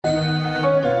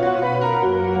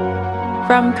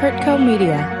From Kurtco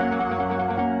Media.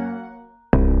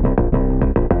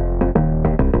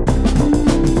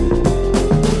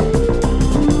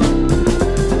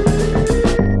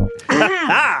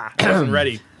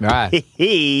 Ready. All right.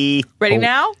 Ready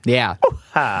now? Yeah.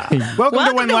 Welcome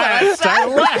to When Last I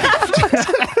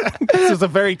Laughed. This is a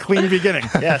very clean beginning.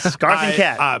 Yes, Garth and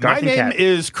Cat. My name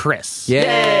is Chris.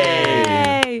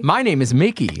 Yay. My name is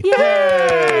Mickey.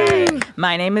 Yay!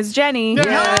 My name is Jenny.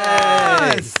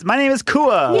 Yes. My name is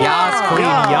Kua. Yas, queen,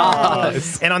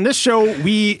 yas. And on this show,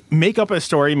 we make up a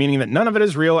story, meaning that none of it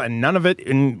is real and none of it,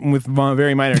 with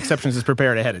very minor exceptions, is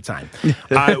prepared ahead of time.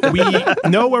 We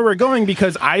know where we're going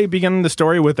because I begin the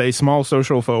story with a small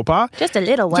social faux pas. Just a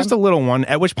little one. Just a little one,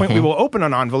 at which point we will open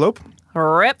an envelope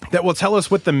Rip. that will tell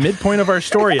us what the midpoint of our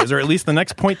story is, or at least the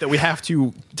next point that we have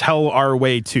to tell our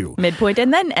way to. Midpoint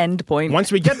and then end point.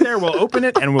 Once we get there, we'll open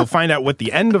it and we'll find out what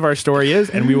the end of our story is,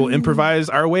 and we will improvise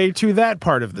our way to that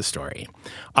part of the story.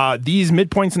 These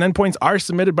midpoints and endpoints are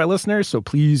submitted by listeners, so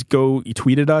please go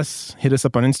tweet at us, hit us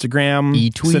up on Instagram,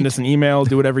 E-tweet. send us an email,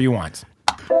 do whatever you want.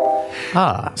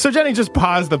 So Jenny just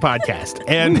paused the podcast,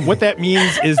 and what that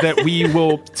means is that we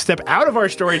will step out of our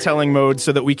storytelling mode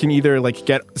so that we can either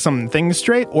get some things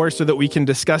straight, or so that we can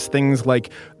discuss things like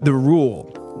the rule.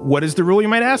 What is the rule, you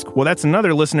might ask? Well, that's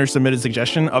another listener submitted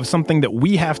suggestion of something that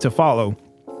we have to follow.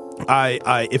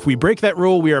 If we break that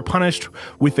rule, we are punished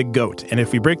with a goat, and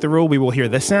if we break the rule, we will hear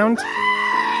this sound.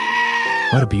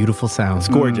 What a beautiful sound. It's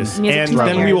gorgeous. Music And to my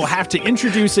then we ears. will have to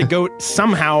introduce a goat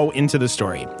somehow into the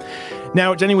story.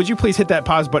 Now, Jenny, would you please hit that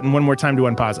pause button one more time to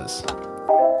unpause us?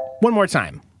 One more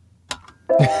time.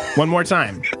 One more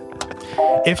time.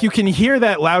 If you can hear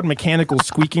that loud mechanical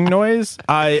squeaking noise,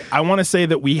 I want to say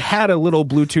that we had a little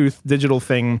Bluetooth digital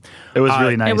thing. It was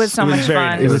really nice. It was so much very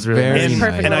fun. nice. It was very And, nice.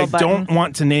 Perfect and I little button. don't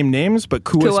want to name names, but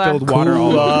Kua Kua. spilled water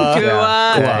all over. Kua.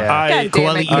 Yeah. God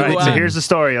damn it, All right, Kua. so here's the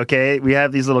story, okay? We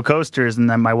have these little coasters, and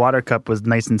then my water cup was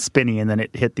nice and spinny, and then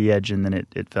it hit the edge, and then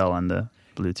it fell on the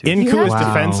Bluetooth. In Kua's Wow.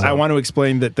 defense, I want to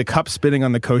explain that the cup spinning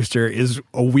on the coaster is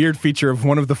a weird feature of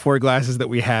one of the 4 glasses that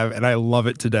we have, and I love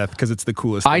it to death because it's the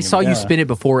coolest thing. I saw you spin it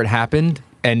before it happened,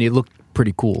 and it looked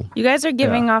pretty cool. You guys are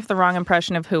giving off the wrong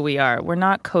impression of who we are. We're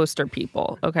not coaster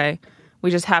people, okay?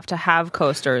 We just have to have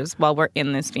coasters while we're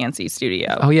in this fancy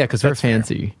studio. Oh, yeah, because we're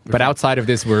fancy. But outside of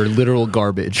this, we're literal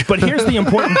garbage. But here's the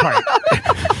important part.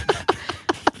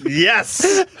 Yes!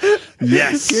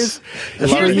 Yes!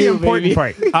 Here's the important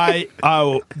part.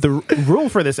 The rule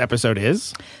for this episode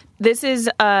is... This is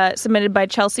submitted by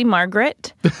Chelsea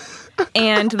Margaret.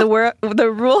 And the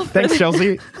rule for Thanks,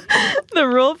 Chelsea. the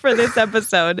rule for this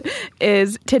episode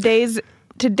is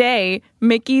today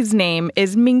Mickey's name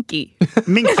is Minky.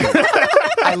 Minky.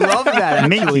 I love that,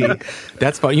 actually. Minky.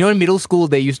 That's fun. You know, in middle school,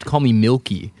 they used to call me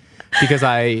Milky. Because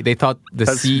they thought the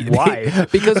C. why?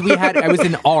 Because I was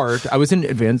in art. I was in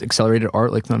advanced accelerated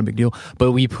art, like it's not a big deal.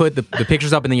 But we put the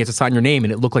pictures up and then you had to sign your name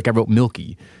and it looked like I wrote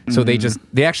Milky. So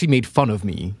they actually made fun of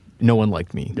me. No one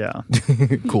liked me. Yeah.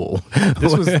 Cool.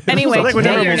 Anyway, like today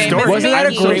whatever your name story. is Wasn't that a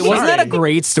Minky. great? Wasn't that a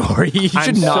great story? You I'm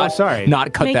should so not sorry.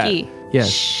 not cut Mickey. that.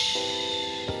 Yes.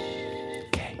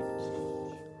 Okay.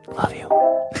 Love you.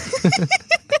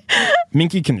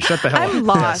 Minky can shut the hell up. I'm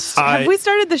lost. Yes. Have we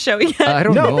started the show yet? I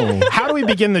don't know. How do we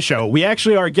begin the show? We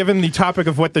actually are given the topic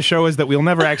of what the show is that we'll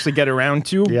never actually get around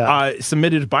to,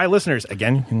 submitted by listeners.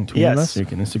 Again, you can tweet us, you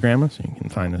can Instagram us, you can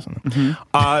find us on Go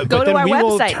but to then our we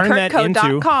will website, turn that into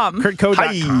kurtco.com.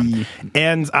 kurtco.com.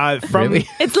 And from, Really?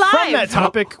 It's live. from that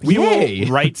topic, we Yay.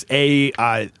 will write a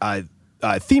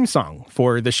theme song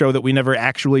for the show that we never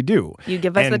actually do. You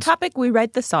give us the And topic, we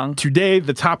write the song. Today,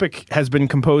 the topic has been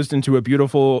composed into a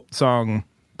beautiful song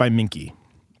by Minky.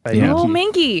 Yeah. Oh,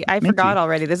 Minky. I forgot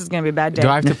already. This is going to be a bad day. Do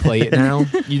I have to play it now?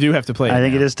 You do have to play it. I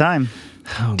think now. it is time.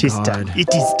 Oh, It is God. time. It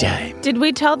is time. Did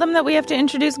we tell them that we have to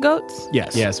introduce goats?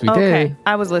 Yes. Yes, we Okay. did.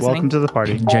 I was listening. Welcome to the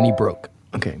party. Jenny broke.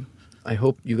 Okay. I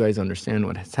hope you guys understand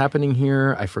what is happening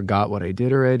here. I forgot what I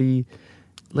did already.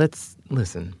 Let's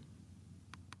listen.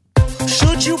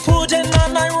 Should you put an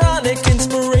unironic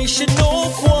inspirational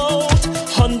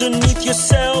quote underneath your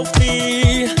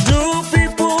selfie? Do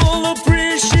people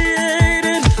appreciate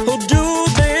it or do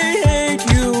they hate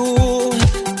you?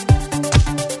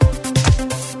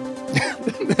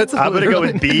 I'm going to go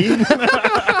with B.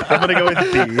 I'm going to go with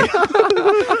B.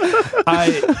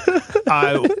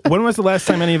 When was the last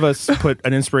time any of us put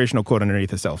an inspirational quote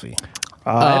underneath a selfie?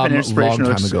 I have an long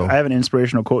time ago. I have an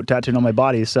inspirational quote tattooed on my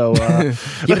body, so Yeah,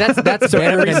 but that's better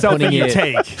every than selfie putting you it.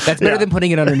 take. That's better than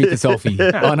putting it underneath the selfie.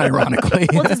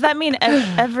 Unironically. Well, does that mean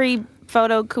every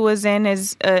photo Kua's in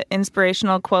is an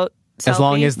inspirational quote As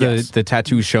long selfie. as the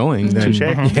tattoo's showing, then Touche.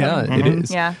 yeah, it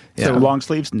is. Yeah. So long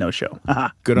sleeves, no show.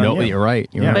 Good on No, you. you're right.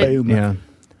 You're Yeah. right. Boom. Yeah.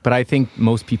 But I think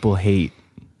most people hate,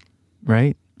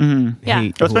 right? Yeah.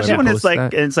 Hate Especially whoever when posts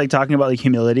that. it's like talking about like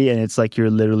humility, and it's like you're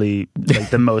literally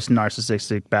like the most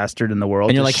narcissistic bastard in the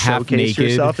world. And you're, Just like, half showcase naked.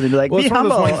 yourself, and then be like, Well, be it's one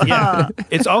of humble. those ones, yeah.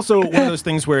 It's also one of those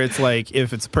things where it's like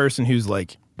if it's a person who's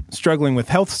like struggling with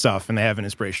health stuff and they have an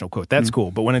inspirational quote, that's cool.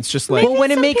 But when it's just like Well,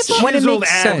 when it makes chiseled abs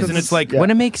sense, and it's like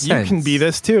when it makes sense, you can be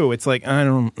this too. It's like I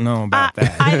don't know about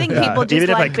that. I think people just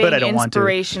Even if I like could, I being don't want to.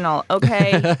 inspirational.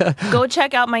 Okay, go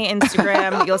check out my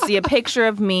Instagram. You'll see a picture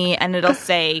of me, and it'll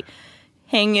say,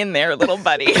 "Hang in there, little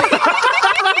buddy."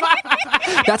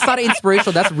 That's not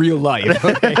inspirational. That's real life.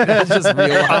 Okay? That's just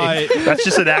real life. That's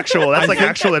just an actual. That's like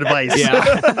actual advice. Yeah.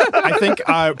 I think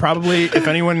probably if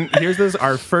anyone hears this,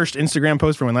 our first Instagram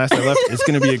post from when last I left is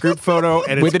going to be a group photo,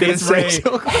 and it's With an going to say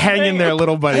inspirational "Hang in there,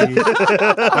 little buddy"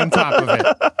 on top of it.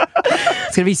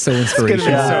 It's gonna be so It's going to be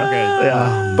inspirational. so good.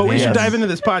 Yeah. But we Yes. should dive into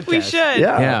this podcast. We should.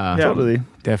 Yeah. Yeah. Totally.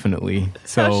 Definitely.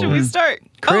 So, How should we start?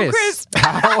 Chris,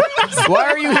 Oh, Chris. why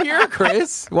are you here,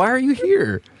 Chris? Why are you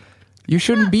here? You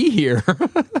shouldn't be here.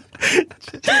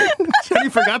 Jenny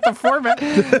forgot the format.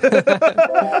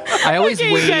 I always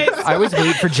Okay, wait. guys. I always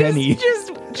wait for Jenny.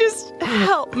 Just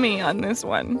help me on this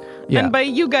one. Yeah. And by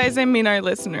you guys, I mean our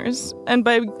listeners. And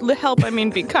by help, I mean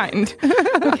be kind.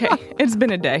 Okay, it's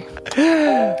been a day.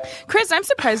 Chris, I'm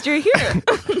surprised you're here.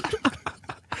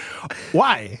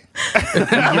 Why? You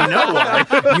know why?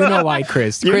 You know why,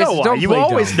 Chris? You Chris, know why. don't You play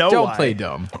always dumb. know Don't why. play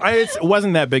dumb. It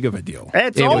wasn't that big of a deal.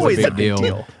 It's It was a always big a big deal.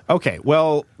 deal. Okay,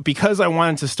 well, because I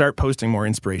wanted to start posting more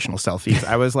inspirational selfies,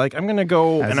 I was like, I'm going to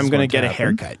go and I'm is going to going to get a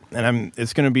happen. haircut, and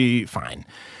it's going to be fine.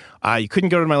 You couldn't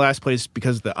go to my last place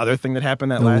because of the other thing that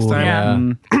happened that last Ooh,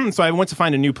 time. yeah. So I went to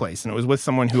find a new place, and it was with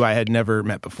someone who I had never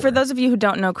met before. For those of you who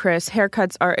don't know Chris,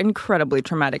 haircuts are incredibly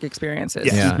traumatic experiences.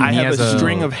 Yes. Yeah, I he have has a a-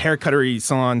 string of haircuttery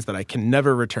salons that I can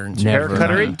never return to. Never. because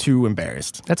Haircuttery? I'm too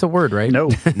embarrassed. That's a word, right? No.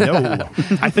 No.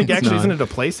 I think actually, not. isn't it a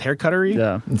place? Haircuttery?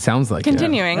 Yeah. It sounds like it.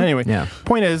 Continuing. Anyway, Yeah.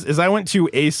 point is I went to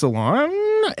a salon,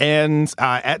 and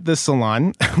at the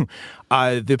salon,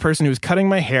 the person who was cutting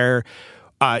my hair,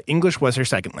 English was her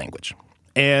second language,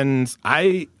 and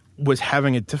I was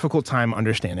having a difficult time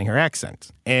understanding her accent.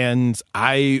 And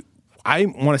I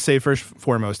want to say first and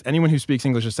foremost, anyone who speaks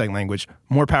English as second language,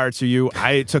 more power to you.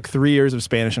 I took 3 years of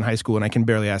Spanish in high school, and I can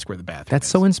barely ask where the bathroom That's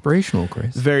is. so inspirational,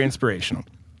 Chris. Very inspirational.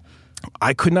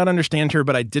 I could not understand her,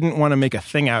 but I didn't want to make a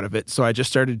thing out of it, so I just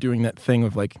started doing that thing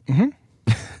of like,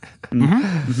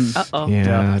 Uh-oh.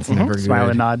 Yeah, it's never good. Smile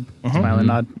and nod. Smile and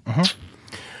nod.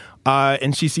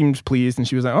 and she seemed pleased, and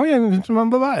she was like, "Oh yeah," blah,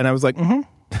 blah, blah. And I was like,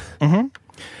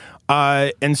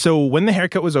 and so when the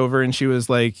haircut was over, and she was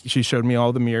like, she showed me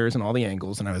all the mirrors and all the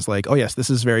angles, and I was like, "Oh yes, this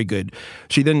is very good."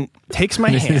 She then takes my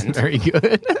This is hand very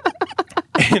good.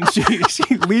 and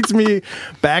she leads me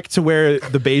back to where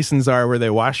the basins are where they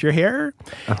wash your hair,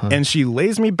 and she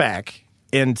lays me back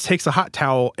and takes a hot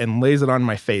towel and lays it on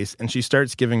my face, and she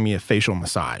starts giving me a facial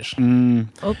massage.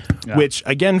 Which,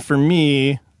 again, for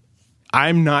me,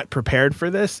 I'm not prepared for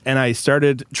this, and I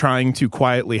started trying to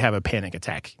quietly have a panic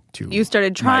attack to You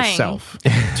started trying. myself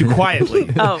to quietly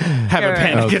Oh, have a you're right.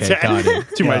 panic Okay, attack got it.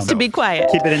 to myself. To be quiet.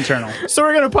 Keep it internal. So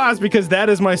we're going to pause because that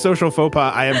is my social faux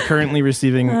pas. I am currently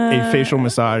receiving a facial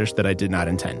massage that I did not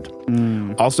intend.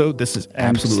 Also, this is And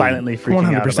absolutely silently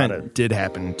freaking out about it. did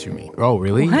happen to me. Oh,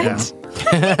 really? What?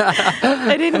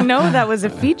 I didn't know that was a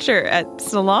feature at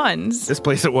salons. This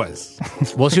place it was.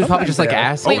 Well, she was probably just like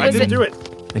asking. Wait, I was didn't it- do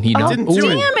it. And he Oh, knows. didn't do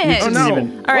it. damn it. Oh, no.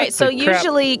 All right, What so the crap?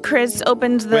 usually Chris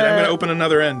opens the Wait, I'm going to open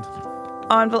another end.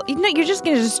 envelope. No, you're just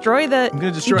going to destroy the. I'm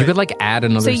going to destroy You it. could like add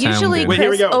another So sound. usually in. Wait, here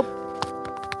we Chris go.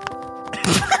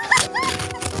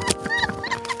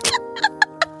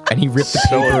 And he ripped the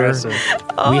So paper. aggressive.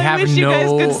 Oh, we I have wish you guys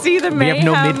no- could see the we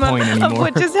mayhem have no midpoint of anymore.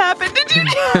 what just happened. Did you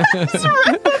just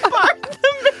rip apart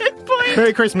the midpoint?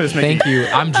 Merry Christmas, Mickey. Thank you.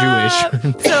 I'm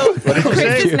Jewish. So Chris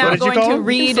say? is now What did you going call to him?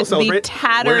 read You can still the celebrate. We're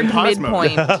tattered in pause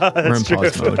mode. midpoint. We're in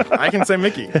pause mode. I can say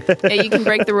Mickey. Yeah, you can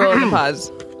break the rule of the pause.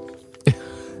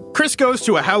 Chris goes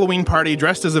to a Halloween party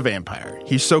dressed as a vampire.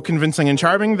 He's so convincing and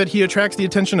charming that he attracts the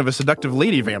attention of a seductive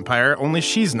lady vampire, only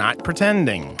she's not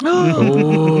pretending.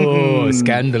 Oh,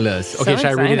 scandalous. Okay, should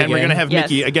I read it exciting. again? And we're going to have Yes.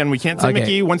 Mickey. Again, we can't say Okay.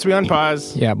 Mickey once we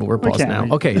unpause. Yeah, but we're paused can't now.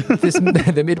 read. Okay,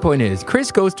 the midpoint is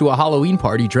Chris goes to a Halloween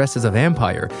party dressed as a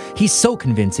vampire. He's so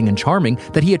convincing and charming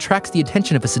that he attracts the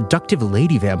attention of a seductive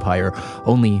lady vampire,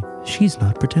 only she's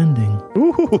not pretending.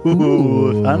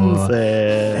 Ooh,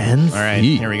 unfair. And All right,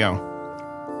 here we go.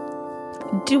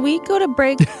 Do we go to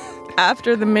break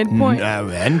after the midpoint?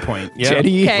 End point. Yeah.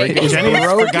 Jenny, Okay. is Jenny's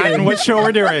broken. forgotten what show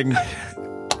we're doing.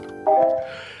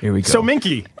 Here we go. So,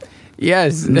 Minky,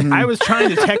 yes, I was trying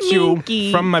to text you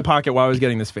Minky. from my pocket while I was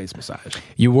getting this face massage.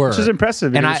 you were. Which is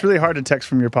impressive. And It's really hard to text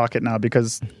from your pocket now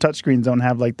because touchscreens don't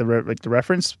have like the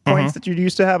reference points that you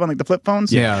used to have on like the flip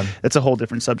phones. Yeah. It's a whole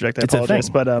different subject. I It's a apologize,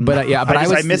 thing. but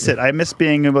I miss it. I miss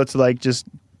being able to like just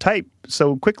type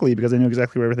so quickly because I knew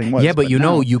exactly where everything was. Yeah, but you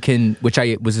know, now- you can, which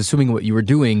I was assuming what you were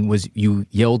doing was you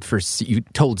yelled you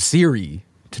told Siri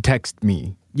to text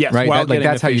me. Yes, right. while Like getting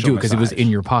that's the how you facial do it because it was massage. in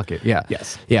your pocket. Yeah.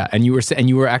 Yes. Yeah, and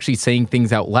you were actually saying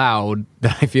things out loud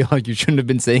that I feel like you shouldn't have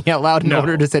been saying out loud in No.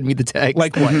 order to send me the text.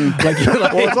 Like what?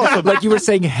 like you were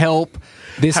saying, "Help!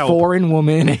 This Help. foreign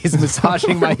woman is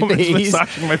massaging my Woman's face,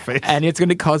 massaging my face. and it's going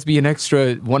to cost me an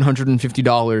extra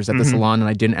 $150 at the salon, and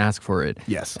I didn't ask for it."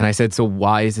 Yes. And I said, "So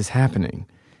why is this happening?"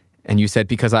 And you said,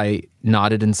 because I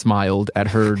nodded and smiled at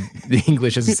her the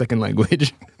English as a second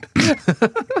language.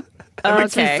 That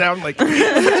makes me Okay. sound like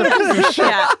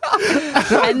Yeah.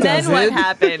 And then what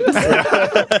happened?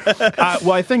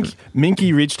 well, I think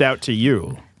Minky reached out to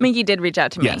you. Minky did reach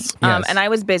out to me. Yes. Yes. And I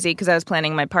was busy because I was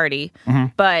planning my party.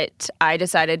 But I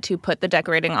decided to put the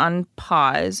decorating on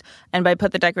pause. And by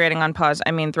put the decorating on pause,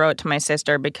 I mean throw it to my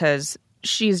sister because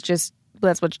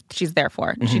that's what she's there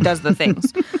for. She does the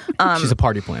things. She's a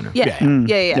party planner. Yeah.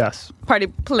 Yes. Party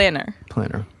planner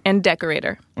Planner. and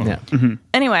decorator. Yeah.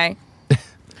 Anyway,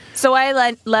 so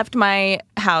I left my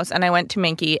house and I went to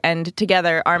Minky, and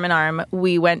together, arm in arm,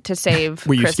 we went to save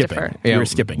Were you Christopher. skipping? You were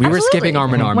skipping. We were Absolutely. skipping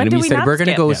arm in arm, When and did we we said not we're going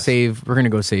to skip? go Yes. save. We're going to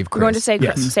go save Chris. We're going to save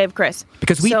Chris. Yes. Save Chris.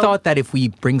 because we So- thought that if we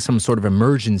bring some sort of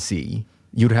emergency,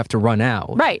 you'd have to run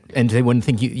out, Right. And they wouldn't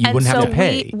think you And wouldn't so have to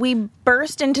pay. we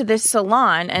burst into this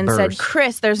salon and said, Burst.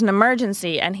 Chris, there's an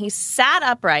emergency. And he sat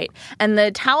upright and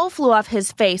the towel flew off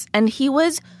his face and he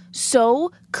was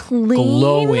so clean.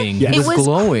 Glowing. He It was was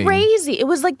glowing. crazy. It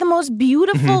was like the most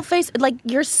beautiful face. Like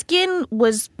your skin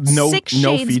was No- six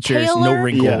no shades features, no paler.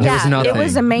 wrinkles. Yeah. There was nothing. It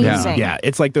was amazing. Yeah,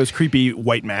 it's like those creepy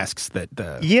white masks that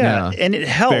Yeah, Yeah. and it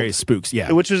held. very spooks.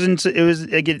 Yeah, Which was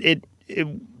it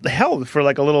held for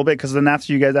like a little bit because then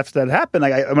after that happened,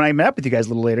 like when I met up with you guys a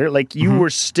little later, like you were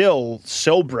still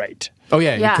so bright. Oh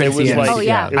yeah, Yeah. you couldn't It see was anything. like- Oh,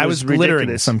 yeah. it I was glittering.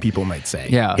 ridiculous. Some people might say.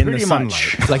 Yeah. in Pretty the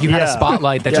much. sunlight. Like you had a Yeah.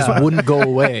 spotlight that just Yeah. wouldn't go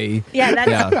away. Yeah,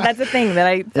 that's a thing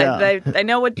that Yeah. I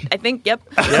know what I think. Yep.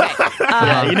 Okay.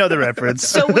 Yeah, you know the reference.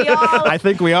 So we all. I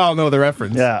think we all know the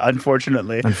reference. yeah,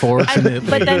 unfortunately. Unfortunately,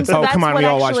 But then, so Oh, that's come on, what we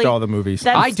all actually- watched all the movies.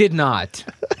 that's- I did not.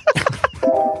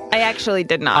 I actually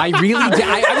did not. I really did.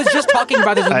 I was just talking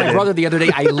about this with my did. brother the other day.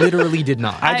 I literally did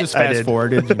not. I just I fast did.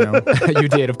 forwarded. You know, You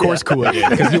did, of course, cool,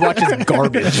 because you watch this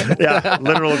garbage. Yeah,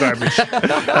 literal garbage,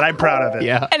 and I'm proud of it.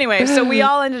 Yeah. Anyway, so we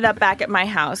all ended up back at my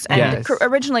house, and Yes.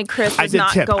 originally Chris I was did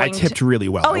not tip. going. I tipped to, really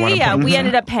well. Oh I yeah, wanna yeah. point We that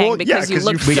ended up paying Well, because yeah, you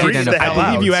looked. We did freaked end the up- I hell believe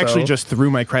out, you actually so- just threw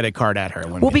my credit card at her.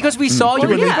 When Well, we because we saw you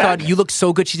Well, and we yeah. thought you looked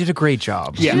so good. She did a great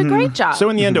job. She did a great job. So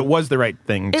in the end, it was the right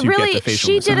thing to it really, get the facial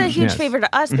she did a massage. huge Yes. favor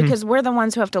to us because we're the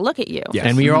ones who have to look at you. Yes.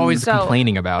 And we are always So-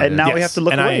 complaining about And it. now Yes. we have to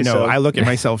look and away. I know so. I look at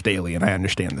myself daily, and I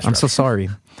understand this. I'm so sorry.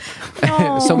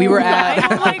 Oh, So we were I at.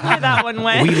 don't like where that one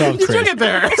went. We love Chris.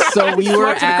 there. So we were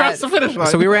Watching at. across the finish line.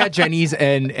 So we were at Jenny's,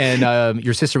 and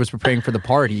your sister was preparing for the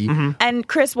party. And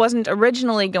Chris wasn't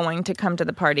originally going to come to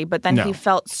the party, but then No. he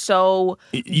felt so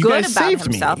You good guys about saved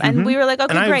me. himself, and we were like, "Okay,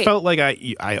 and I great." felt like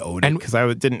I owed it because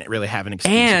I didn't really have an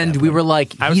excuse. at And that we point. were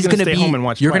like, I was he's gonna going to stay be. home and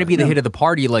watch You're going to be the Twilight. hit of the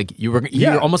party. Like you're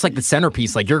Yeah. almost like the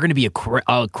centerpiece. Like you're going to be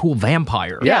a cool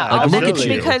vampire. Yeah, like look at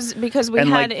absolutely. you. because we And,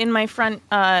 had like- in my front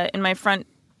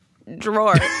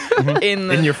drawer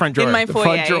in your front drawer. in my The foyer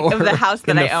front drawer. of the house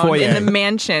that In I the owned foyer. in the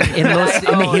mansion in that I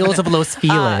the owned. hills of Los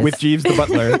Feliz. with Jeeves the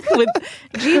butler. with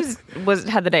Jeeves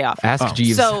had the day off. Ask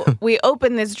Jeeves. So we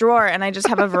opened this drawer, and I just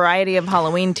have a variety of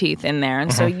Halloween teeth in there.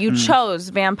 And so you chose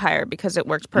vampire because it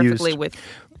worked perfectly Used. with.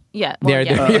 Yeah, well, They're-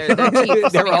 they're teeth they're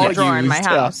sitting in all the drawer in my used.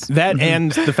 house. That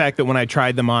and the fact that when I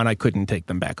tried them on, I couldn't take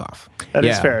them back off. That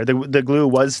is Yeah. fair. The glue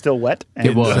was still wet.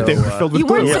 It was. So, They were filled with You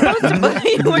glue.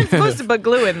 weren't supposed to put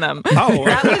glue in them. Oh,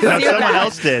 That was no, your someone bad.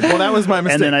 else did. well, that was my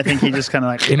mistake. And then I think he just kind of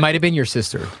like. It might have been your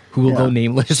sister, who will go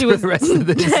nameless She for was the rest of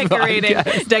this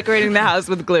podcast. decorating the house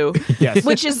with glue. Yes.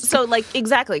 Which is so like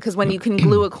exactly because when you can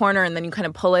glue a corner and then you kind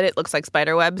of pull it, it looks like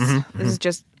spider webs. This is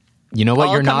just You know what?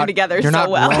 All You're coming not together You're so not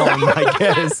well. wrong, I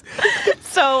guess.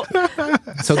 so.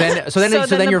 So then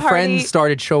the your party- friends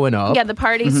started showing up. Yeah, the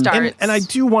party starts. and I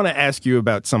do want to ask you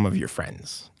about some of your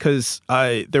friends because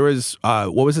there was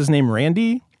what was his name,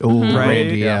 Randy? Ooh, Mm-hmm. Right?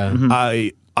 Randy,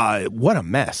 yeah. What a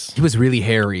mess. He was really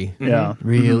hairy. Yeah.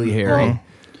 Really hairy.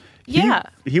 Yeah.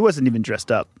 He wasn't even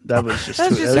dressed up. That was just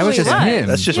That's just That who was he just him.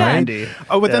 That's just Yeah. Randy.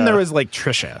 Oh, but then Yeah. there was like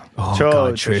Trisha, Oh, Cho-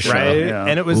 God, Trisha. Trisha. right? Yeah.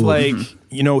 And it was like,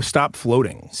 stop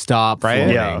floating. Stop Right?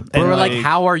 floating. Yeah. We And were like, like-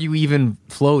 how are you even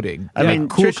floating? I mean,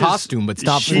 cool Trisha's- costume, but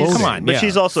stop she's- floating. Come on. But yeah.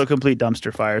 she's also a complete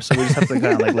dumpster fire, so we just have to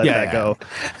kind of like let Yeah, that yeah. go.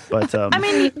 But I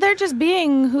mean, they're just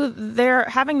being who they're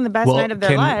having the best Well, night of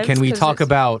their lives. can we 'cause talk it's-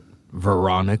 about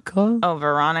Veronica? Oh,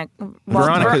 Veronica.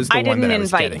 Veronica's the I one didn't that I was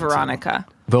invite getting to. Veronica.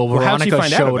 Well, how'd she Veronica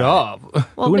find out showed about up.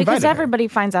 Well, Who because invited her? everybody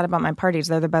finds out about my parties.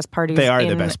 They're the best parties. They are in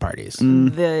the best parties.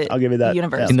 The I'll give you that.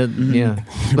 universe. In the, yeah.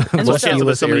 And well, so- she has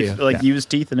Los somebody area. like used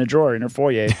teeth in a drawer in her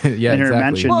foyer. Yeah, in her exactly.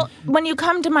 mansion. Well, when you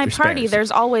come to my party, spares.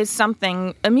 there's always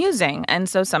something amusing, and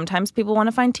so sometimes people want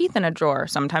to find teeth in a drawer.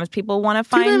 Sometimes people want to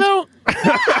find.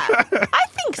 I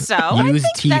think so. I Use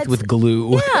think teeth that's- with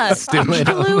glue. Yeah,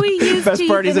 gluey used Best teeth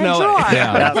parties in a in LA. drawer.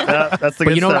 Yeah. that's the But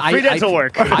good you know stuff. what, Free dental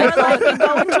work. Or like you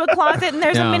go into a closet and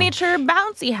there's Yeah. a miniature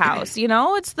bouncy house. You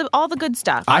know, it's all the good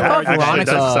stuff. I thought Actually,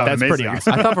 Veronica. that sounds That's pretty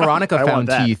amazing. awesome. I thought Veronica I want found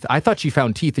that. teeth. I thought she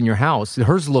found teeth in your house.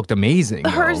 Hers looked amazing.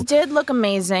 Hers though. did look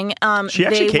amazing. She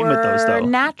actually they came with those, were though.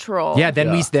 natural. Yeah.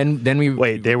 Then we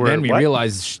Wait, they were Then we what?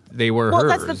 realized they were Well,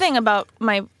 hers. that's the thing about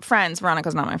my friends.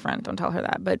 Veronica's not my friend. Don't tell her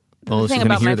that. But Well, the she's thing gonna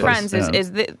about my hear this. friends Yeah.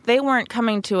 is that they weren't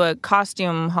coming to a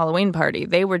costume Halloween party.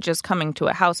 They were just coming to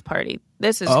a house party.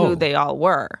 This is Oh. who they all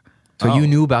were. So you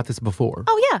knew about this before.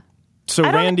 Oh yeah, So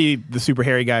I don't- Randy, the super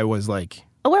hairy guy, was like,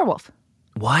 a werewolf,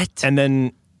 What? and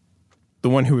then the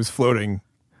one who was floating,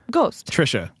 ghost.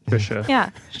 Trisha.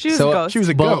 Yeah, she was So- a ghost. She was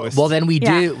a Well, ghost. well, then we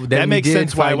Yeah. did. Then that we makes did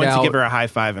sense why I find went to out- give her a high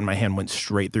five and my hand went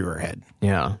straight through her head.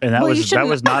 Yeah. And that Well, you was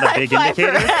shouldn't not a big high-five her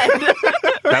indicator. head.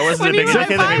 That wasn't a When big you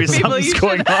indicator that maybe high-five people, something's you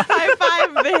going should on. high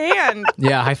five the hand.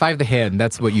 Yeah. High five the hand.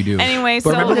 That's what you do. Anyway, but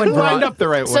so remember when Lined up the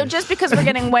right way. So just because we're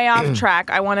getting way off track,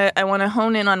 I want to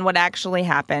hone in on what actually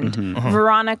happened. Mm-hmm.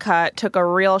 Veronica took a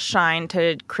real shine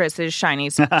to Chris's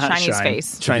Shiny's Shine.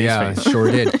 face. Chinese yeah, face. sure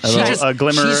did. A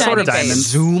glimmer she sort of diamond.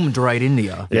 zoomed right into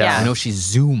you. Yeah. I know she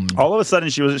zoomed. All of a sudden,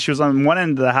 she was on one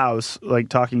end of the house, like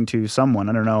talking to someone.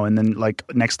 I don't know, and then like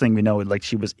next thing we know, like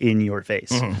she was in your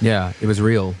face. Yeah, it was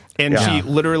real. And Yeah. she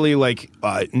literally, like,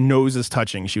 noses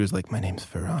touching. She was like, my name's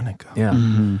Veronica. Yeah.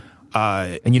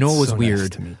 And you know what was so weird? Nice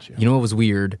to meet you. You know what was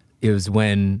weird? It was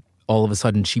when all of a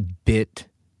sudden she bit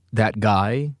that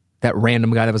guy, that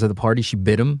random guy that was at the party. She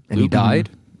bit him and he died.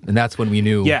 And that's when we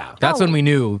knew. Yeah. That's when we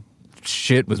knew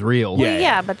shit was real. Yeah.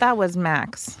 Yeah, but that was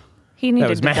Max. He needed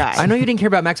was to Max. die. I know you didn't care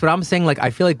about Max, but I'm saying, like,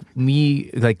 I feel like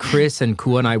like Chris and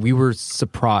Kua and I, we were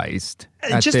surprised.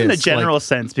 at Just in a this. general Like,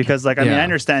 sense, because like I mean, Yeah. I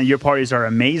understand your parties are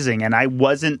amazing, and I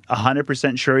wasn't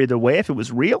 100% sure either way if it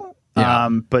was real. Yeah.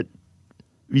 But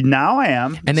now I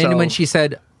am. and then so- when she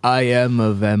said, I am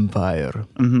a vampire.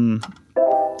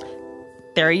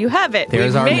 There you have it.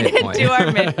 There's We've our made midpoint. it to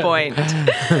our midpoint.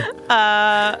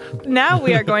 Now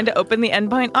we are going to open the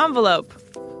endpoint envelope.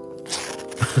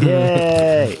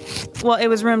 yay! Well, it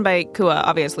was ruined by Kua,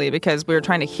 obviously, because we were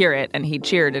trying to hear it and he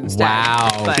cheered instead. Wow.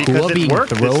 But Kua Because being it worked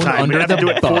this thrown time. We under have to the do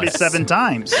it bus. 47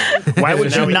 times. Why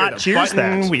would Now you we not hit a cheers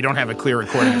button. that? We don't have a clear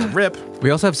recording of the rip. We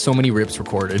also have so many rips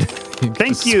recorded.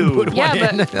 Thank you.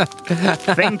 yeah, but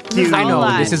Thank you. I know,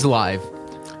 live. this is live.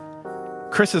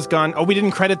 Chris has gone. Oh, we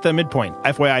didn't credit the midpoint.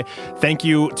 FYI, thank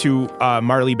you to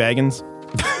Marley Baggins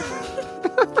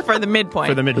for the midpoint.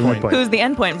 for the midpoint. midpoint. Who's the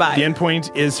endpoint by? The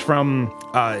endpoint is from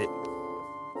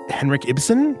Henrik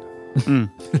Ibsen. I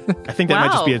think that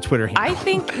might just be a Twitter handle. I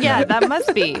think, yeah, that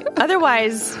must be.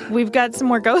 Otherwise, we've got some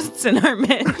more ghosts in our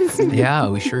midst. Yeah,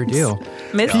 we sure do.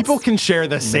 Midst? People can share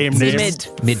the same name. Mid.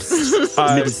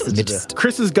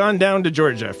 Chris has gone down to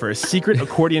Georgia for a secret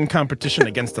accordion competition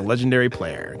against a legendary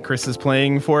player. Chris is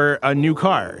playing for a new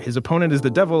car. His opponent is the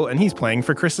devil, and he's playing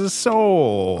for Chris's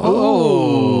soul.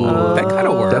 Oh, that kind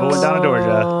of works. Devil went down to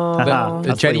Georgia.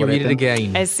 That's Jenny, what read it think.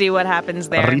 again. I see what happens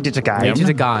there. Read it again. Read it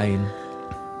again.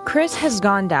 Chris has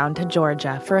gone down to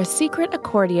Georgia for a secret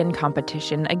accordion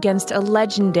competition against a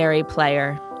legendary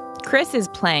player. Chris is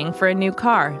playing for a new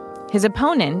car. His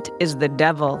opponent is the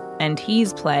devil, and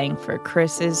he's playing for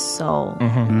Chris's soul.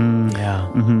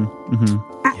 Yeah.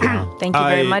 Thank you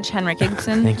very I- much, Henrik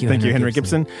Ibsen. Thank you, Thank you, Henrik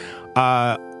Gibson.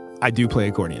 I do play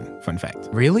accordion. Fun fact.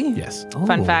 Really? Yes, Oh,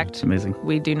 Fun fact, Amazing.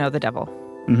 we do know the devil.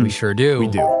 We sure do. we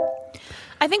do.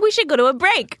 I think we should go to a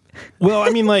break. Well, I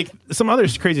mean, like, some other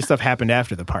crazy stuff happened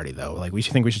after the party, though. Like, we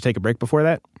should take a break before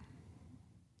that.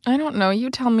 I don't know.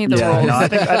 You tell me the Yeah, rules. no, I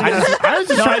think I was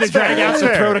just trying to it's fair, drag out it's some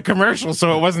fair. throw to commercial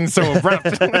so it wasn't so abrupt.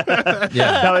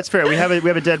 Yeah. no, it's fair. We have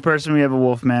a dead person. We have a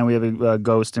wolf man. We have a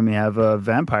ghost, and we have a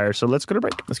vampire. So let's go to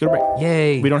break. Let's go to break.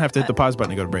 Yay. We don't have to hit the pause button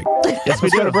to go to break. Yes, we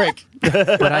Let's go to break.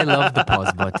 But I love the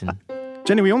pause button.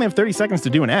 Jenny, we only have 30 seconds to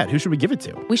do an ad. Who should we give it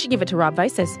to? We should give it to Rob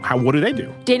Vices. What do they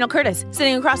do? Daniel Curtis,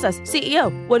 sitting across us,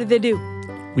 CEO. What did they do?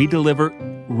 We deliver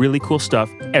really cool stuff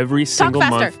every single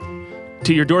month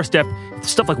to your doorstep.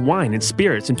 Stuff like wine and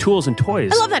spirits and tools and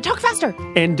toys. I love that. Talk faster.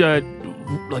 And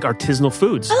like artisanal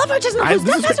foods. I love artisanal foods.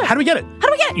 Talk faster. How do we get it?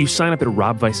 You sign up at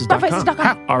robvices.com.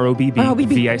 robvices.com.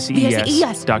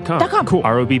 ROBBVICES.com. Cool.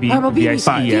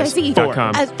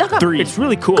 ROBBVICES.com. 3. It's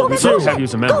really cool. We Go, should have you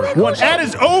as a member. One ad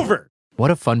is over. What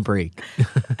a fun break.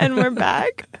 And we're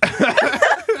back.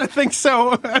 I think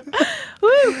so. Woo.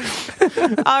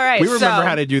 All right. We remember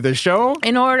how to do the show.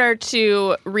 In order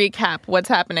to recap what's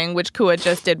happening, which Kua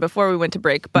just did before we went to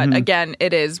break, but again,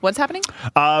 it is what's happening?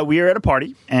 We are at a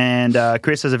party, and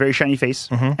Chris has a very shiny face,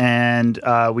 and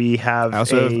we have I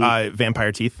also have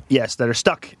vampire teeth. Yes, that are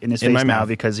stuck in his In face my now mouth.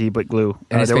 because he put glue.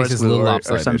 And his there face was is a little glue or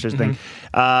lopsided. some such thing.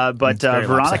 But very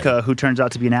Veronica, lopsided. who turns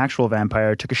out to be an actual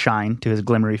vampire, took a shine to his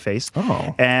glimmery face.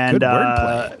 Oh, and good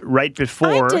wordplay. right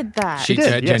before I did that. She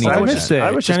did, yes, Jenny I did was missed that. it.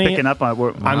 I was just Jenny, picking up on. I'm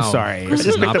Wow. sorry. Chris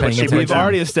just is not picked up what paying she attention. We've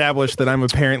already established that I'm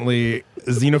apparently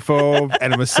xenophobe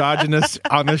and a misogynist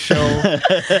on the show.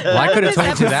 Well, I could have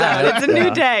told you that. It's a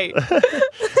new day.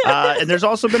 And there's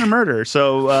also been a murder.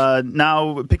 So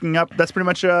now picking up, that's pretty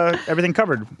much everything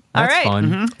covered. All That's right.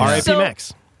 fun. R.I.P. So-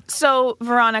 Max. So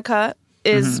Veronica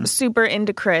is super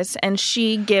into Chris, and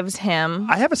she gives him.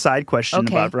 I have a side question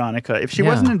Okay. about Veronica. If she Yeah.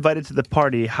 wasn't invited to the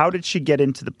party, how did she get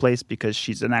into the place? Because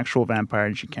she's an actual vampire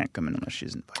and she can't come in unless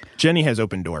she's invited. Jenny has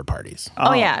open door parties.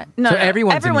 Oh yeah, no, So no,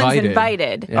 everyone's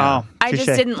invited. Yeah. Oh, I just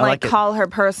touche. didn't I like it. call her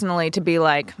personally to be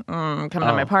like, come to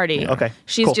my party. Okay,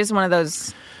 She's cool. just one of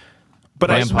those But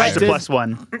I Vampire. Just a plus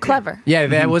one. clever. Yeah,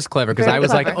 that was clever because Very I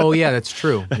was like, clever. oh, yeah, that's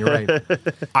true. You're right.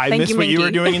 I Thank missed you, what you were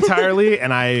Minky. doing entirely,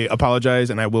 and I apologize,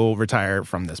 and I will retire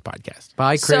from this podcast.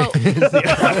 Bye, Chris. So,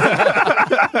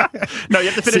 No,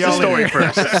 you have to finish the story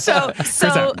first. so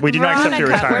We do not accept your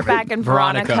Veronica, we're retirement. back, and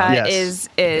Veronica. Veronica Yes.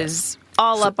 is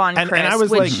all up on And Chris. I was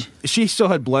which, like, she still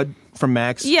had blood from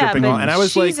Max Yeah, dripping but on, and I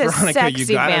was like, she's a Veronica, you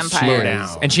sexy gotta vampire. slow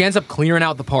down. And she ends up clearing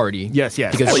out the party. Yes,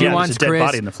 yes. Because Oh, she yeah, there's wants a dead Chris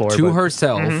body on the floor, to but-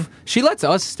 herself. She lets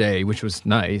us stay, which was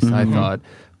nice, I thought.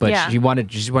 But Yeah. she wanted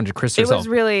Chris it herself.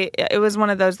 was one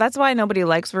of those. That's why nobody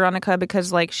likes Veronica,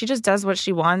 because like she just does what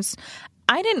she wants.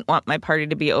 I didn't want my party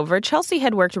to be over. Chelsea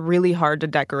had worked really hard to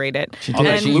decorate it. She All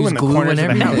did. that She glue used in the glue corners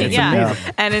and of the house. everything. It's Yeah,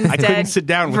 amazing. and I instead, couldn't sit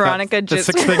down with Veronica the just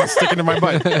six things sticking to my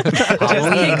butt.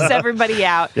 just kicks everybody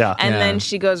out, Yeah. and Yeah. then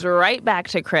she goes right back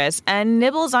to Chris and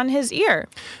nibbles on his ear,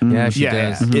 Yeah, she Yeah,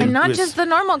 does. it and not was- just the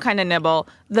normal kind of nibble,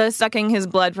 the sucking his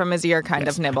blood from his ear kind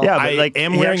of nibble. Yeah, I but like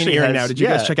am he wearing an actually ear has- now. Did you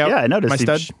guys check out Yeah, I noticed. my He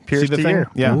stud? pierced See the the thing? ear.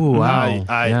 Yeah. Ooh, wow.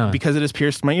 Yeah. Because it has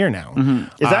pierced my ear now.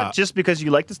 Is that just because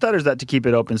you like the stud, or is that to keep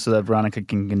it open so that Veronica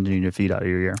can continue to feed out of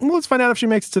your ear? Well, let's find out if she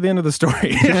makes it to the end of the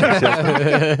story.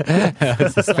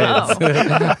 Oh.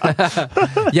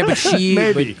 Yeah, but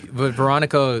Maybe. but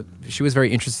Veronica, she was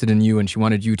very interested in you, and she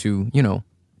wanted you to,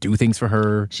 do things for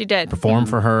her. She did. Perform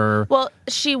for her. Well,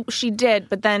 she did,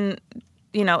 but then,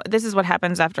 this is what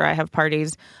happens after I have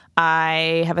parties.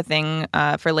 I have a thing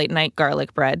for late night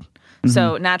garlic bread.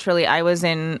 So naturally, I was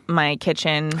in my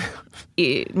kitchen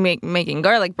making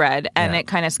garlic bread, and it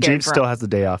kind of scared Jeeves still has the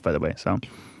day off, by the way. So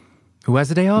Who has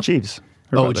the day off? Jeeves.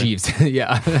 her Oh, brother. Jeeves.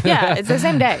 Yeah. Yeah, it's the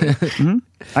same day. I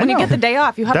When you know. get the day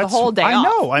off, you have the whole day I off.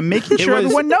 know. I'm making sure was-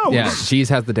 everyone knows. Yeah, Jeeves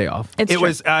has the day off. It's It true.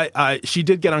 was she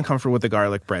did get uncomfortable with the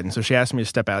garlic bread, and so she asked me to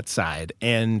step outside.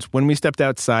 And when we stepped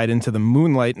outside into the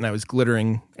moonlight, and I was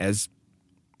glittering as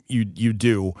you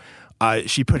do,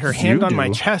 she put her hand on my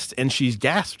do. chest and she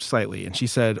gasped slightly, and she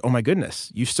said, "Oh my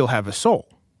goodness, you still have a soul."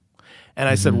 And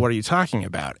I said, "What are you talking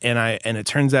about?" And it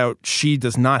turns out she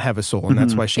does not have a soul, and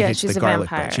that's why she Yeah, hates she's the a garlic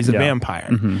vampire. bread. She's a Yeah. vampire.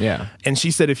 Yeah. And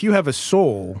she said, "If you have a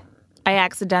soul." I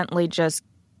accidentally just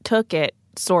took it,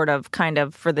 sort of, kind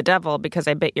of, for the devil because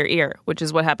I bit your ear, which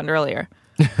is what happened earlier.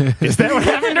 Is that what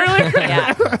happened earlier?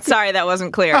 Yeah. Sorry, that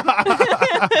wasn't clear.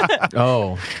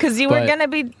 Oh. Because you were But- going to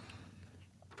be...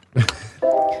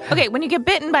 Okay, when you get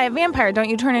bitten by a vampire, don't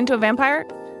you turn into a vampire?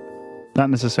 Not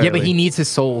necessarily. Yeah, but he needs his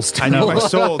soul still. I need my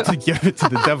soul to give it to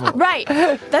the devil. Right.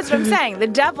 That's what I'm saying. The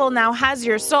devil now has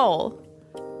your soul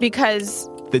because...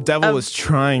 The devil is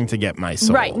trying to get my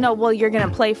soul. Right. No, well, you're going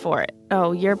to play for it.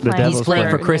 Oh, you're playing devil's for playing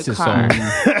a for new Chris's car.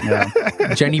 soul.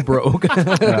 Yeah. Jenny broke.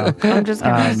 I'm just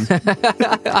going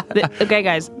to... Okay,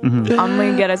 guys. I'm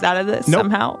going to get us out of this Nope.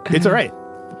 somehow. It's all right.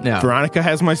 Yeah. Veronica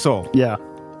has my soul. Yeah.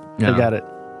 Yeah. I got it.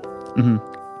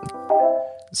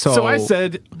 So I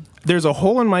said, "There's a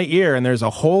hole in my ear and there's a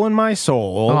hole in my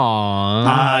soul.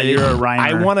 Aww. You're a rhymer.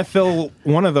 I want to fill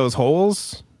one of those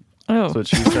holes." Oh. That's what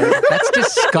she said. That's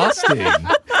disgusting.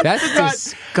 That's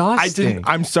disgusting.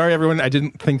 I'm sorry, everyone. I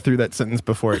didn't think through that sentence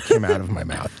before it came out of my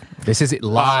mouth. This is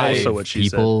live, Also what she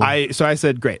people. So I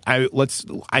said, great.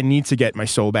 I need to get my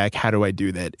soul back. How do I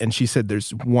do that? And she said,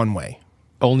 there's one way.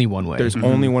 Only one way. There's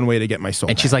only one way to get my soul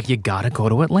and back. she's like, you gotta go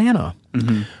to Atlanta.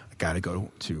 I got to go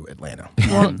to Atlanta.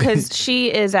 Well, because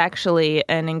she is actually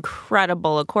an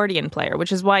incredible accordion player,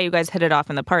 which is why you guys hit it off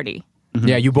in the party.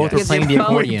 Yeah, you both were Yes. playing the Because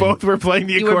We accordion. both were playing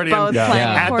the You were accordion both playing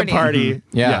Yeah. at the accordion. party.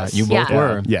 Yeah, Yes. you both Yeah.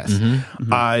 were. Yes.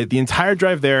 The entire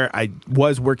drive there, I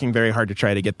was working very hard to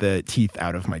try to get the teeth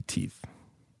out of my teeth.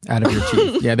 Out of your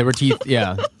teeth. Yeah, there were teeth.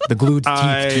 Yeah, the glued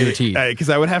teeth to your teeth. Because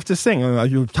I would have to sing.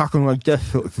 You're talking like this.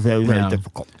 So it's very, very Yeah.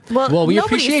 difficult. Well, we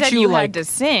nobody appreciate said you, you like- had to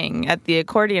sing at the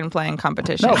accordion playing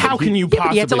competition. How can you but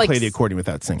possibly you have to, like, play the accordion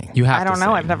without singing? You have I don't to know.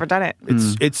 sing. I've never done it.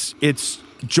 It's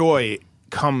joy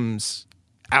comes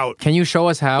out. Can you show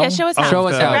us how? Yeah, show us how. Show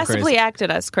us how, Aggressively Chris.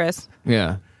 acted us, Chris.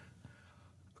 Yeah.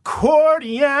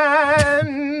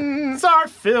 Accordions are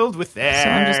filled with air. So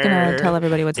I'm just going to tell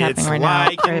everybody what's happening It's right now.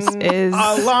 like Chris is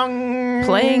a lung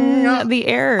playing the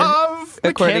air. of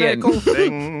accordion. mechanical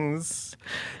things.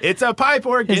 It's a pipe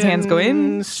organ. His hands go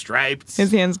in. Striped.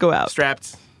 His hands go out.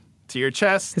 strapped to your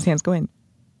chest. His hands go in.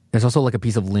 There's also like a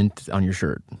piece of lint on your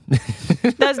shirt.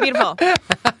 That was beautiful.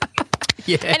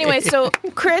 Yeah. Anyway, so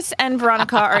Chris and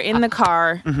Veronica are in the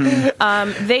car.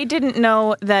 They didn't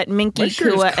know that Minky, My shirt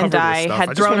is Kua, covered and with I stuff. I had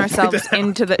just thrown wanna point ourselves that out.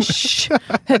 into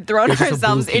the had thrown It's just a blue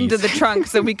ourselves into piece. the trunk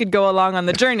so we could go along on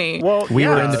the journey. Well, We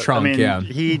were yeah, in the trunk, I mean, yeah.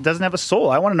 He doesn't have a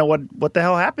soul. I want to know what the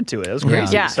hell happened to it. It was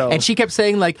crazy. Yeah. So, And she kept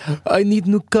saying like, I need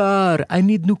new car. I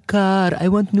need new car. I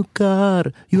want new car.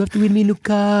 You have to win me new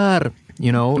car.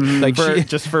 You know, like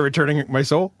Just for returning my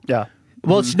soul? yeah.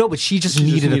 well, no, but she just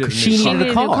needed needed a a she new she needed needed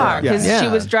a a car. new car because Yeah. she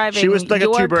was driving. She was like a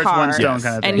your two birds, car, one stone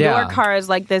kind of thing. And Yeah. your car is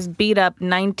like this beat up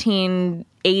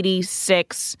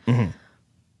 1986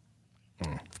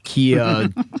 Kia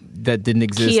that didn't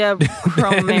exist. Kia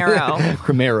Camaro.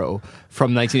 Camaro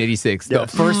from 1986. The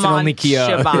Yes. first and only Kia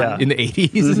Manchevan. in the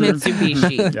 80s.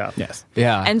 Mitsubishi. Yeah. Yes.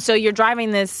 Yeah. And so you're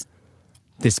driving this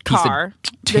this piece car, of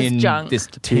tin, this junk. this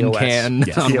tin TOS. can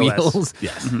Yes. on TOS. wheels.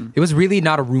 Yes. It was really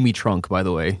not a roomy trunk, by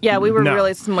the way. Yeah, we were No.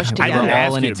 really smushed We I were didn't together.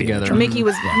 ask all in you it to be in the together. trunk. Mickey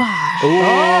was.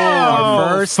 Our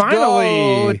first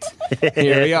finally. goat.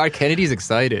 Here we are. Kennedy's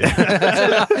excited. Mickey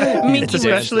It's was.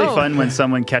 especially oh. fun when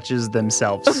someone catches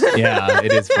themselves. Yeah,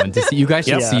 it is fun to see. You guys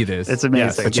should Yeah. see this. It's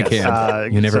amazing. But you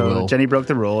can't. You never so will. Jenny broke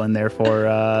the rule, and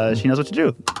therefore she knows what to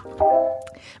do.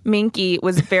 Minky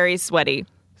was very sweaty.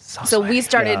 So we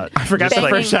started. Yeah. I forgot the banging-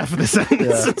 first half of the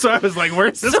sentence. So I was like,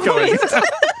 where's this going?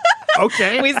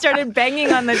 Okay. We started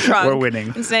banging on the trunk. We're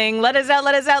winning. And saying, let us out,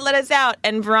 let us out, let us out.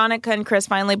 And Veronica and Chris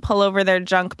finally pull over their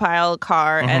junk pile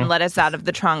car and let us out of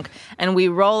the trunk. And we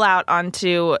roll out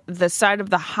onto the side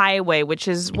of the highway, which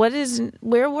is,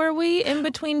 where were we in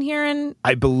between here and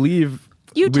I believe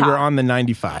Utah. we were on the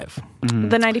 95.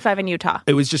 the 95 in Utah?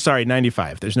 It was just,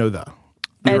 95. There's no the.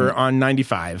 We And- were on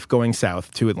 95 going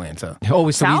south to Atlanta. Oh,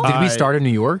 so South? did we start in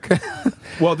New York?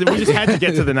 Well, we just had to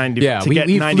get to the 90. Yeah, to we get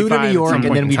flew 95 to New at York some and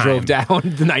point then in we time. drove down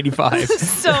the 95,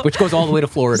 So- which goes all the way to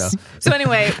Florida. So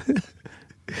anyway,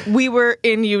 we were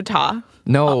in Utah.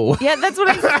 No. Yeah, that's what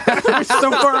I We're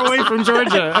so far away from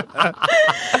Georgia.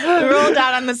 We rolled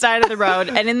out on the side of the road,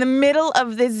 and in the middle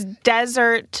of this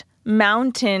desert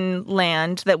mountain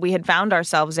land that we had found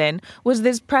ourselves in was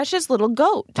this precious little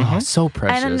goat. Oh, so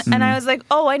precious. And I was like,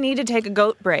 oh, I need to take a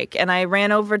goat break. And I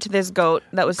ran over to this goat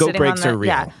that was Goat sitting breaks on the are real.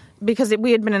 yeah. Because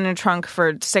we had been in a trunk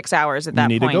for 6 hours at that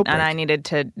need a point, goat and break. I needed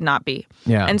to not be.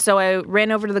 Yeah. And so I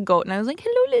ran over to the goat, and I was like,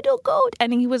 hello, little goat.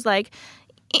 And he was like,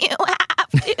 you have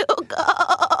to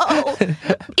go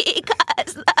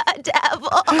because the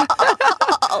devil.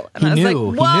 And I was knew, like,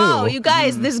 he whoa, knew. you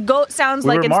guys, this goat sounds We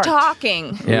like were it's marked.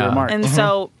 talking. Yeah. We were marked. And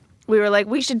so we were like,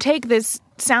 we should take this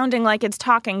sounding like it's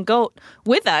talking goat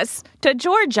with us to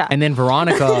Georgia. And then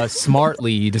Veronica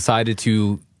smartly decided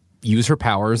to use her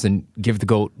powers and give the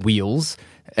goat wheels.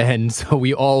 And so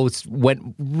we all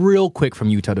went real quick from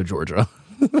Utah to Georgia.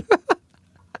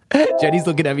 Jenny's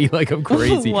looking at me like I'm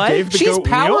crazy. What? Gave the She's goat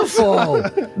powerful.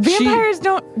 Vampires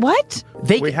don't. What?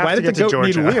 They, We have Why to did get the to goat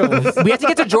need Georgia. wheels? we have to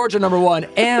get to Georgia, number one.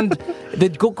 And the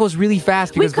goat goes really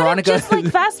fast We because could have Veronica. just like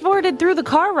fast forwarded through the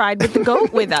car ride with the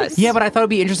goat with us. Yeah, but I thought it'd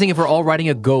be interesting if we're all riding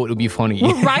a goat. It would be funny.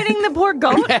 We're riding the poor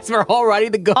goat. Yes, we're all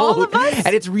riding the goat. All of us?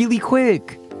 And it's really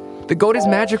quick. The goat is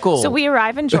magical. So we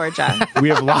arrive in Georgia. We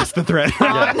have lost the thread. we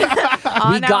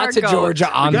on got our to goat. Georgia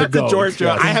on the Got to goat. Georgia.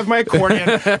 Yes. I have my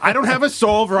accordion. I don't have a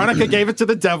soul. Veronica gave it to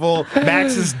the devil.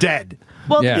 Max is dead.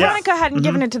 Well, Yeah. Veronica hadn't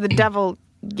given it to the devil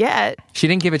yet. She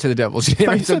didn't give it to the devil. She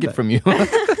didn't said took it that. from you.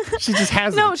 She just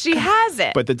has No, it. she has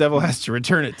it. But the devil has to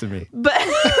return it to me. But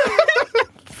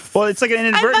Well, it's like an I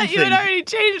inadvertent thought you had thing. already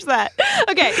changed that.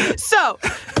 Okay, so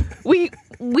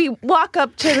we walk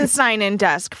up to the sign-in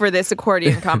desk for this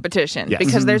accordion competition Yes.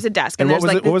 because there's a desk and, And what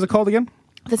there's was it? What was it called again?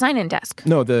 the sign-in desk.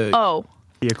 No, the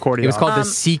The accordion. It was called the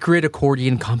Secret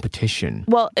Accordion Competition.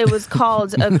 Well, it was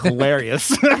called hilarious.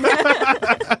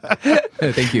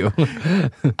 Thank you.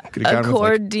 Could've gone with,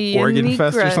 Accordion Organ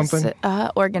Fest or Negras. something.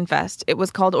 Organ Fest. It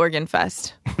was called Organ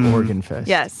Fest. Organ Fest.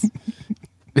 Yes.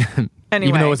 Anyway,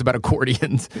 Even though it's about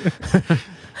accordions.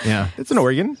 Yeah. It's an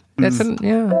organ. That's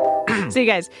yeah. so you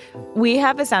guys, we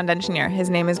have a sound engineer. His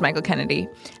name is Michael Kennedy,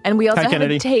 and we also Hi, have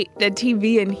Kennedy. a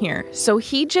TV in here. So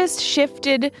he just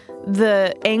shifted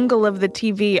the angle of the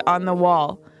TV on the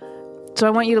wall. So I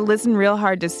want you to listen real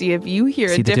hard to see if you hear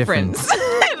See a the difference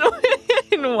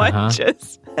in what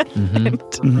just happened.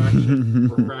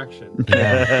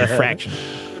 Refraction.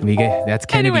 That's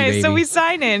Kennedy, Anyway, baby. so we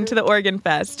sign in to the Organ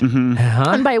Fest. Uh-huh.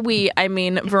 And by we, I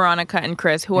mean Veronica and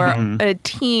Chris, who are a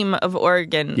team of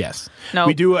organ. Yes. No,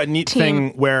 We do a neat team thing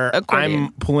where accordion.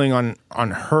 I'm pulling on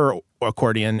her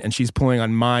accordion and she's pulling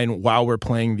on mine while we're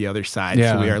playing the other side.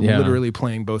 Yeah, So we are yeah. literally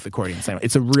playing both accordions.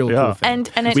 It's a real Yeah. cool thing.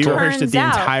 And it we rehearsed turns the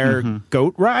out, entire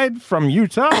goat ride from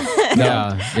Utah.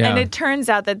 Yeah. and it turns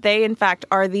out that they, in fact,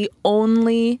 are the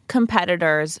only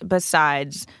competitors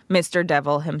besides Mr.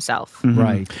 Devil himself.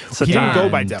 Right. He didn't go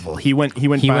And by Devil. He went He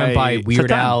went by Weird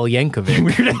Satan. Al Yankovic.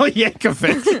 Weird Al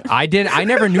Yankovic. I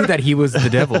never knew that he was the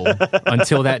devil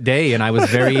until that day, and I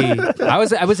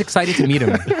was excited to meet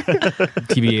him.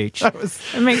 TBH.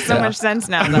 It makes so much sense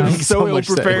now, though. I'm so So ill much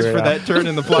prepared sex. for that turn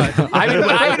in the plot.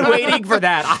 I've been waiting for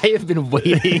that. I have been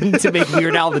waiting to make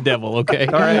Weird Al the devil. Okay,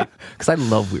 all right. Because I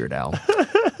love Weird Al.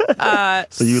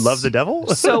 So you love the devil?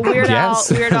 So Yes.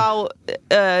 Weird Al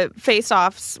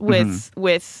face-offs with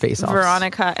Face-offs.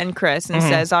 Veronica and Chris and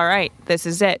says, all right, this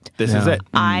is it. This is Yeah. it.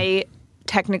 I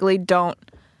technically don't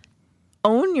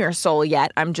own your soul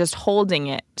yet. I'm just holding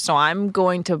it. So I'm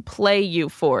going to play you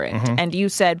for it. And you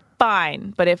said,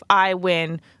 fine, but if I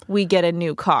win, we get a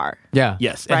new car. Yeah.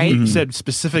 Yes. Right? And he said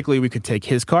specifically we could take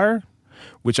his car,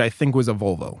 which I think was a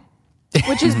Volvo.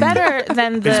 Which is better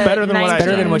than the better than what I-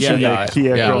 Better than what Yeah, you yeah. got.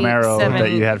 Kia Yeah. Camaro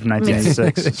that you had from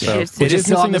 1986. So. It's It is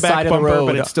still on missing the the side back of the bumper, but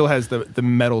road. it still has the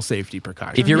metal safety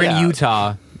precaution. If you're Yeah. in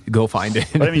Utah, go find it.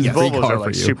 But I mean, It's a free Volvos car are for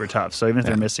like you. super tough. So even if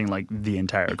they're missing like the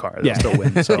entire car, they'll Yeah. still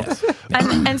win. So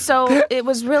and so it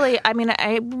was really, I mean,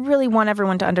 I really want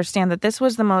everyone to understand that this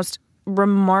was the most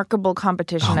remarkable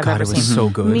competition Oh I've God, ever it seen. was so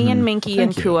good. Me and Minky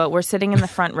and Kua were sitting in the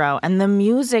front row, and the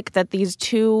music that these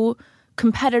two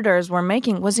competitors were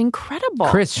making was incredible.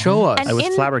 Chris, show us. And I was I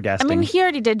flabbergasting. mean, he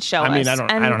already did show I mean, us. I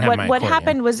don't and have what my what accordion.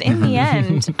 happened was, in the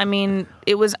end, I mean,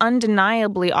 it was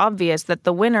undeniably obvious that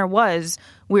the winner was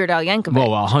Weird Al Yankovic. Well,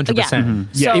 100%.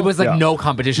 Yeah. It was like Yeah. no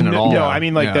competition at all. No, I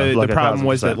mean, like Yeah. the Like problem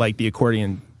was 1,000%. that like the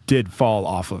accordion did fall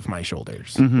off of my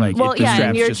shoulders. Like Well, the yeah, straps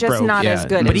and you're just just broke. not as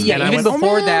good But as yeah, And I even went, "Oh,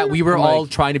 before man." that, we were Like- all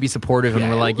trying to be supportive, and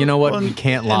we're like, you know what, we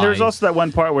can't lie. And there's also that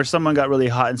one part where someone got really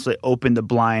hot and so they opened the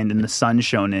blind and the sun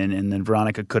shone in, and then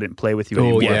Veronica couldn't play with you Oh,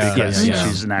 anymore yeah, because yeah.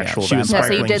 she's an actual She was Yeah,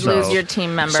 vampire. so you did sparkling, lose so- your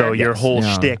team member. So your whole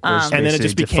Yeah. shtick was And then it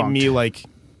just basically became me defunct. like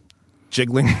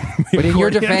jiggling. But in your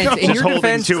defense, Just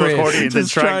holding two accordions and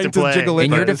Just trying to play. jiggle it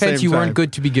in your at the defense, same you weren't time.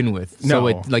 good to begin with. No, So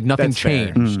it like nothing that's fair.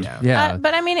 changed. Yeah.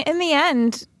 But I mean, in the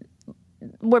end,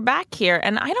 we're back here,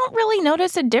 and I don't really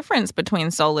notice a difference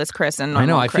between Soulless Chris and normal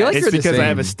I know, I feel Chris. like It's you're the because I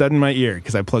have a same. stud in my ear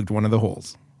because I plugged one of the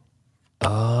holes.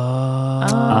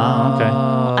 Oh, okay.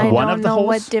 I One don't of the know holes?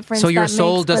 what difference So your that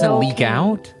soul makes, but doesn't okay. leak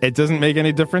out? It doesn't make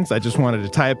any difference. I just wanted to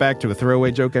tie it back to a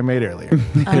throwaway joke I made earlier.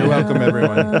 You're welcome,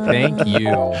 everyone. Thank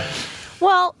you.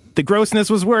 Well, The grossness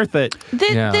was worth it.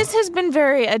 Yeah. this has been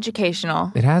very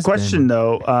educational. It has Question been.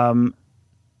 though,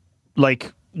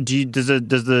 like,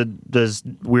 does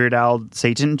Weird Al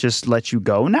Satan just let you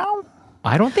go now?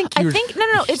 I don't think I you're think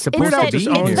no, it's supposed that, to be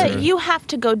owns it's that here. you have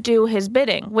to go do his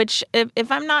bidding. Which,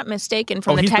 if I'm not mistaken,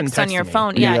 from Oh, the he's been text on your texting me.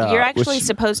 phone, Yeah, you're actually which-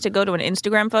 supposed to go to an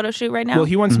Instagram photo shoot right now. Well,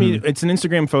 he wants me. It's an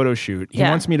Instagram photo shoot. He Yeah.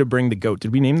 wants me to bring the goat.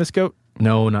 Did we name this goat?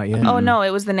 No, not yet. Oh no, it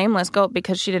was the nameless goat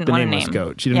because she didn't The want a nameless name.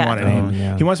 goat. She didn't Yeah. want a name. Oh,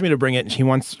 yeah. He wants me to bring it. He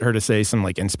wants her to say some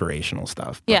like inspirational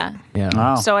stuff. Yeah. Yeah.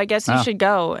 Oh. So I guess you should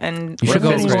go and You should live go.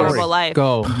 this Chris. horrible life.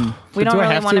 Go. We don't do I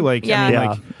really have want to? Like, I yeah. mean, Yeah.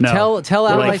 like, No. Tell We're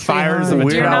Al like I say fires hi. of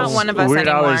a You're not Al's- one of us Weird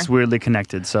Al anymore. is weirdly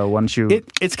connected. So once you,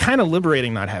 it's kind of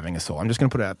liberating not having a soul. I'm just gonna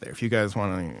put it out there. If you guys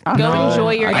want to, Go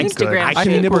enjoy your I Instagram. can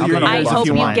shoot. nibble your I ears if hope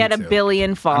you you want get a to.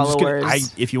 billion I'm just gonna-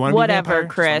 followers. if you want to be whatever, vampire,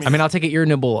 Chris. I mean, I'll take it your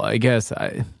nibble, I guess.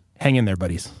 hang in there,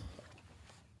 buddies.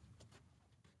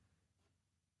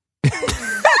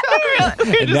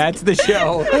 And that's the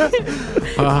show.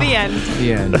 the end.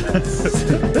 The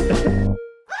end.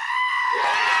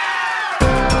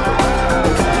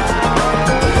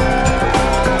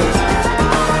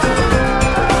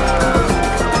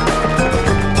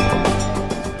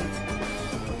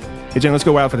 Jen, let's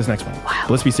go wild for this next one. But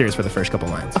let's be serious for the first couple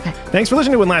lines. Okay. Thanks for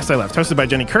listening to When Last I Left, hosted by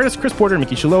Jenny Curtis, Chris Porter,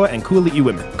 Mickey Shaloa, and Cooley E.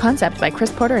 Whitman. Concept by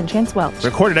Chris Porter and Chance Welch.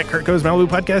 Recorded at Kurtco's Malibu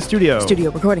Podcast Studio.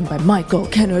 Studio recording by Michael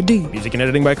Kennedy. Music and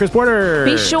editing by Chris Porter.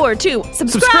 Be sure to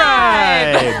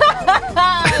subscribe.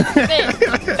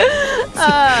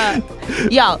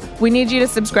 Y'all, we need you to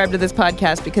subscribe to this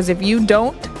podcast because if you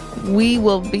don't, we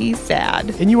will be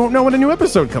sad. And you won't know when a new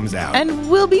episode comes out.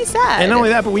 And we'll be sad. And not only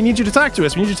that, but we need you to talk to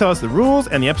us. We need you to tell us the rules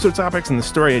and the episode topics and the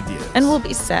story ideas. And we'll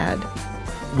be sad.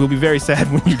 We'll be very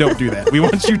sad when you don't do that. We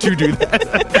want you to do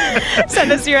that.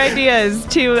 Send us your ideas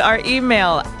to our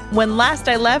email,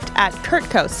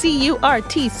 whenlastileft@Kurtco,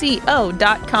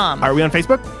 CURTCO.com. Are we on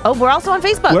Facebook? Oh, we're also on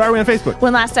Facebook. What are we on Facebook?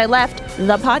 When Last I Left,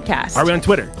 the podcast. Are we on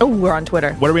Twitter? Oh, we're on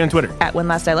Twitter. What are we on Twitter? At When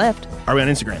Last I Left. Are we on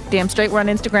Instagram? Damn straight, we're on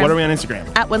Instagram. What are we on Instagram?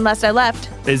 At When Last I Left.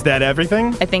 Is that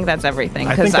everything? I think that's everything.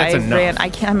 I think that's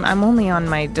enough. I'm only on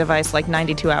my device like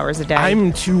 92 hours a day.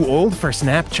 I'm too old for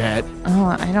Snapchat.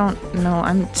 Oh, I don't know.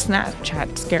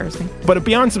 Snapchat scares me. But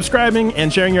beyond subscribing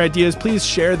and sharing your ideas, please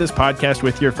share this podcast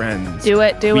with your friends. Do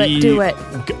it.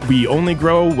 We only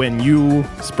grow when you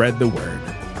spread the word.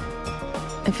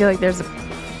 I feel like there's a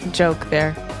joke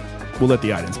there. We'll let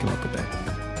the audience come up with that.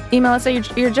 Email us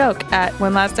your joke at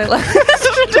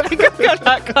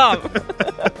whenlastileft.com.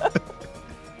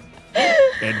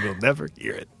 And we'll never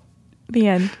hear it. The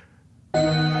end.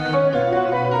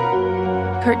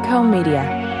 Kurtco Media.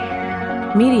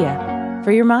 Media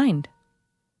for your mind.